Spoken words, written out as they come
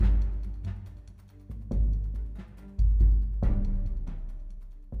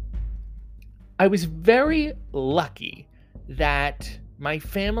I was very lucky that my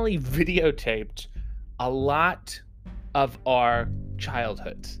family videotaped a lot of our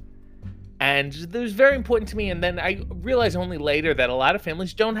childhoods. And that was very important to me. And then I realized only later that a lot of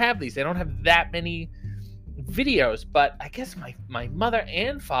families don't have these. They don't have that many videos. But I guess my mother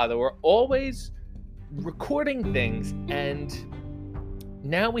and father were always recording things. And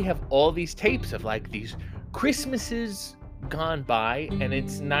now we have all these tapes of like these Christmases gone by. And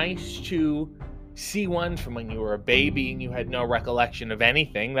it's nice to see one from when you were a baby and you had no recollection of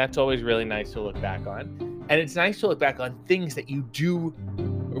anything. That's always really nice to look back on. And it's nice to look back on things that you do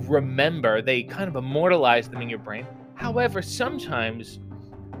remember. They kind of immortalize them in your brain. However, sometimes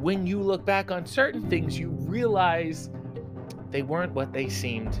when you look back on certain things, you realize they weren't what they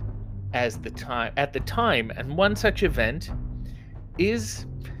seemed at the time. And one such event is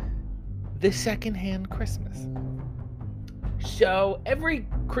the secondhand Christmas. So every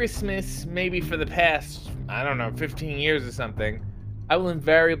Christmas, maybe for the past, 15 years or something, I will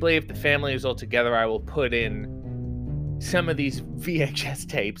invariably, if the family is all together, I will put in some of these VHS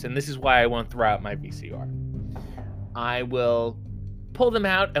tapes, and this is why I won't throw out my VCR. I will pull them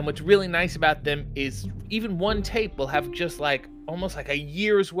out, and what's really nice about them is even one tape will have just like almost like a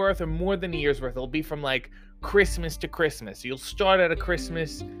year's worth or more than a year's worth. It'll be from like Christmas to Christmas. You'll start at a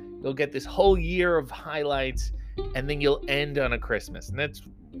Christmas, you'll get this whole year of highlights, and then you'll end on a Christmas. And that's,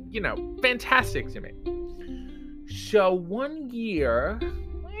 fantastic to me. So one year,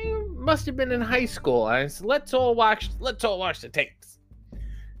 I must have been in high school. I said, let's all watch the tapes.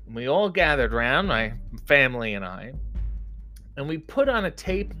 And we all gathered around, my family and I, and we put on a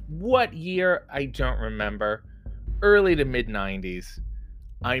tape. What year? I don't remember. Early to mid 90s.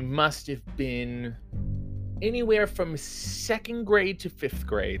 I must have been anywhere from 2nd grade to 5th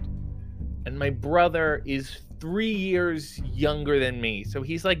grade. And my brother is 3 years younger than me. So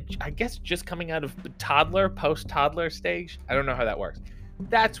he's like, I guess, just coming out of post-toddler stage. I don't know how that works.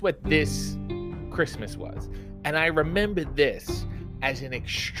 That's what this Christmas was. And I remember this as an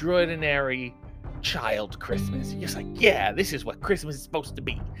extraordinary child Christmas. You're just like, yeah, this is what Christmas is supposed to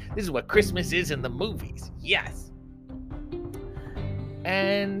be. This is what Christmas is in the movies. Yes.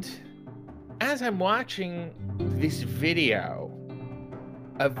 And as I'm watching this video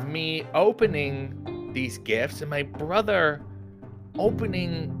of me opening these gifts and my brother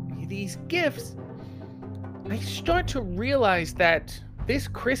opening these gifts, I start to realize that this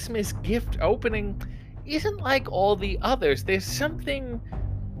Christmas gift opening isn't like all the others. There's something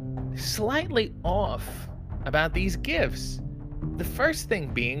slightly off about these gifts. The first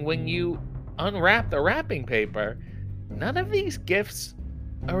thing being, when you unwrap the wrapping paper, none of these gifts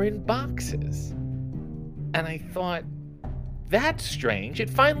are in boxes. And I thought, that's strange. It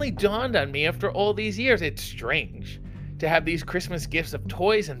finally dawned on me after all these years. It's strange to have these Christmas gifts of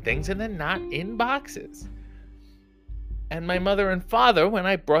toys and things and then not in boxes. And my mother and father, when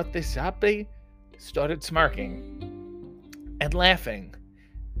I brought this up, they started smirking and laughing.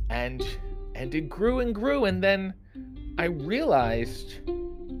 And it grew and grew. And then I realized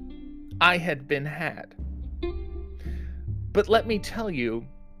I had been had. But let me tell you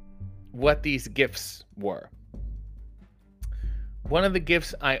what these gifts were. One of the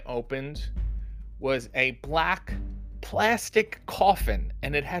gifts I opened was a black plastic coffin,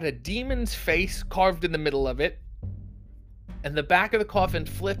 and it had a demon's face carved in the middle of it, and the back of the coffin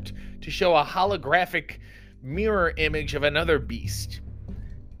flipped to show a holographic mirror image of another beast.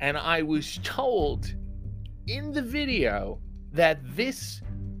 And I was told in the video that this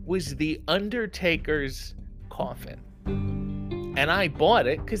was the Undertaker's coffin. And I bought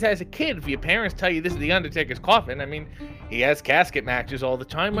it because as a kid, if your parents tell you this is the Undertaker's coffin, I mean, he has casket matches all the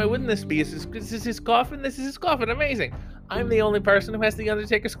time. Why wouldn't this be? This is his coffin. This is his coffin. Amazing. I'm the only person who has the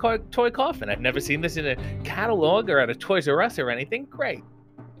Undertaker's toy coffin. I've never seen this in a catalog or at a Toys R Us or anything. Great.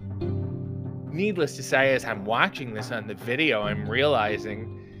 Needless to say, as I'm watching this on the video, I'm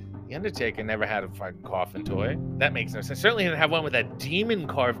realizing the Undertaker never had a fucking coffin toy. That makes no sense. Certainly didn't have one with a demon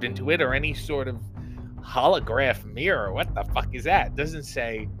carved into it or any sort of holograph mirror. What the fuck is that? It doesn't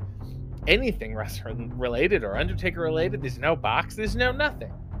say anything wrestling related or Undertaker related. There's no box. There's no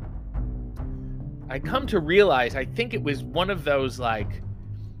nothing. I come to realize, I think it was one of those like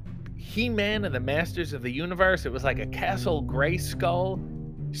He-Man and the Masters of the Universe. It was like a Castle Grayskull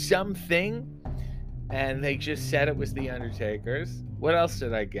something, and they just said it was the Undertaker's. What else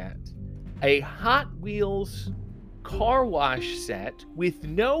did I get? A Hot Wheels car wash set with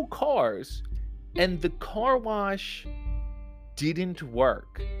no cars, and the car wash didn't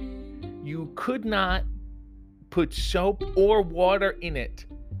work. You could not put soap or water in it,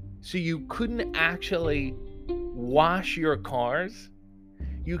 so you couldn't actually wash your cars.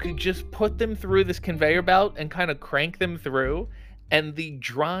 You could just put them through this conveyor belt and kind of crank them through, and the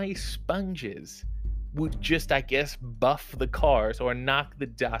dry sponges would just, I guess, buff the cars or knock the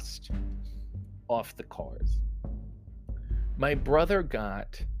dust off the cars. My brother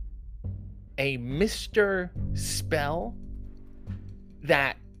got a Mr. Spell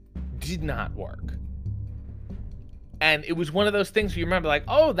that did not work. And it was one of those things where you remember like,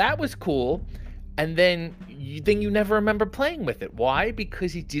 oh, that was cool. And then you never remember playing with it. Why?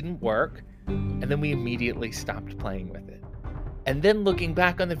 Because it didn't work. And then we immediately stopped playing with it. And then looking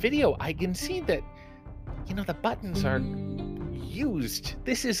back on the video, I can see that, the buttons are used.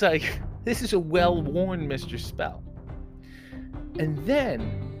 This is a well-worn Mr. Spell. And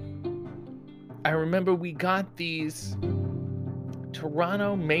then I remember we got these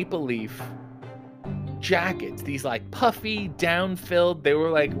Toronto Maple Leaf jackets, these like puffy, down-filled, they were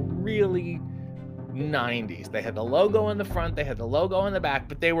like really 90s. They had the logo on the front, they had the logo on the back,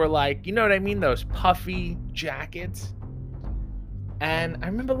 but they were like, you know what I mean? Those puffy jackets. And I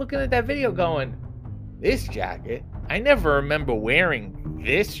remember looking at that video going, this jacket? I never remember wearing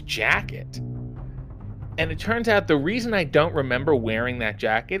this jacket. And it turns out the reason I don't remember wearing that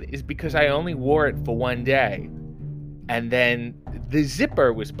jacket is because I only wore it for one day. And then the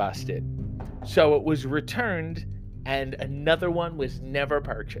zipper was busted. So it was returned and another one was never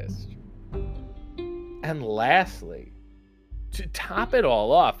purchased. And lastly, to top it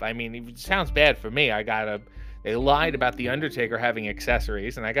all off, I mean, it sounds bad for me. They lied about The Undertaker having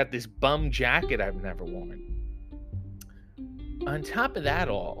accessories, and I got this bum jacket I've never worn. On top of that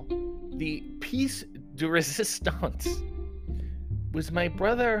all, the piece de resistance was my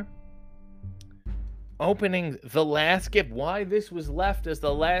brother opening the last gift. Why this was left as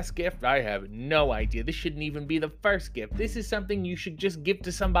the last gift, I have no idea. This shouldn't even be the first gift. This is something you should just give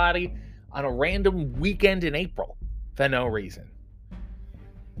to somebody on a random weekend in April for no reason.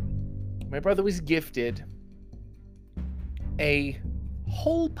 My brother was gifted a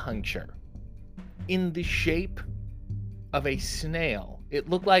hole puncher in the shape of a snail. It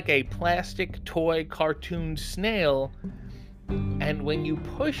looked like a plastic toy cartoon snail, and when you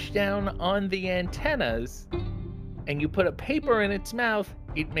push down on the antennas and you put a paper in its mouth,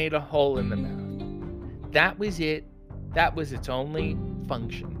 it made a hole in the mouth. That was it. That was its only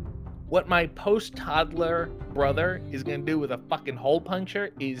function. What my post-toddler brother is going to do with a fucking hole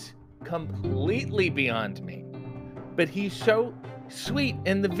puncher is completely beyond me. But he's so sweet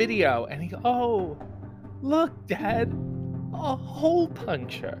in the video, and he goes, oh, look, Dad, a hole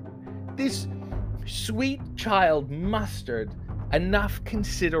puncher. This sweet child mustered enough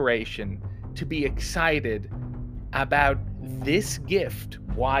consideration to be excited about this gift.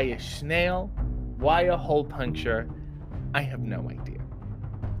 Why a snail? Why a hole puncher? I have no idea.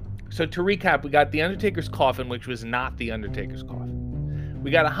 So to recap, we got The Undertaker's coffin, which was not The Undertaker's coffin.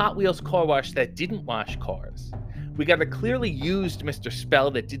 We got a Hot Wheels car wash that didn't wash cars. We got a clearly used Mr.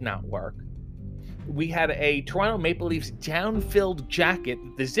 Spell that did not work. We had a Toronto Maple Leafs down-filled jacket.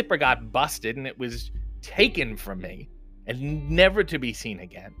 The zipper got busted and it was taken from me and never to be seen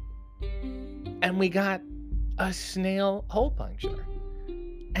again. And we got a snail hole puncher.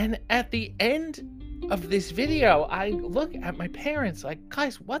 And at the end of this video, I look at my parents like,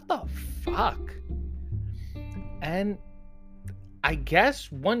 guys, what the fuck? And I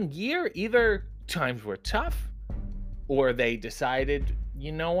guess one year, either times were tough or they decided,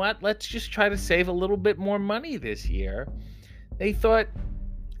 you know what, let's just try to save a little bit more money this year. They thought,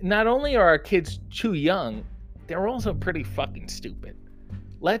 not only are our kids too young, they're also pretty fucking stupid.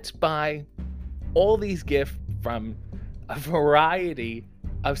 Let's buy all these gifts from a variety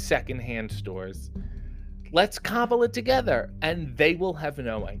of secondhand stores. Let's cobble it together, and they will have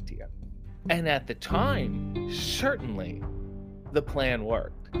no idea. And at the time, certainly, the plan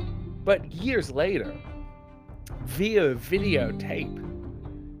worked. But years later, via videotape,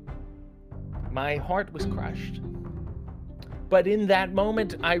 my heart was crushed. But in that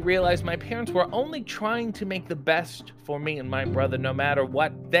moment, I realized my parents were only trying to make the best for me and my brother, no matter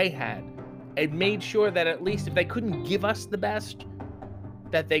what they had, and made sure that at least if they couldn't give us the best,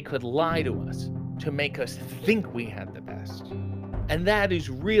 that they could lie to us to make us think we had the best. And that is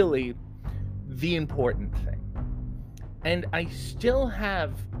really the important thing. And I still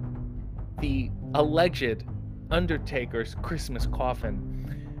have the alleged Undertaker's Christmas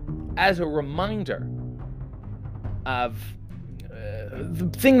coffin as a reminder of the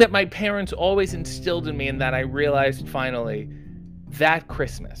thing that my parents always instilled in me and that I realized finally that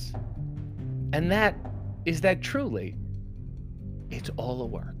Christmas. And that is that truly, it's all a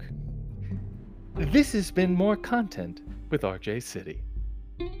work. This has been more content with RJ City.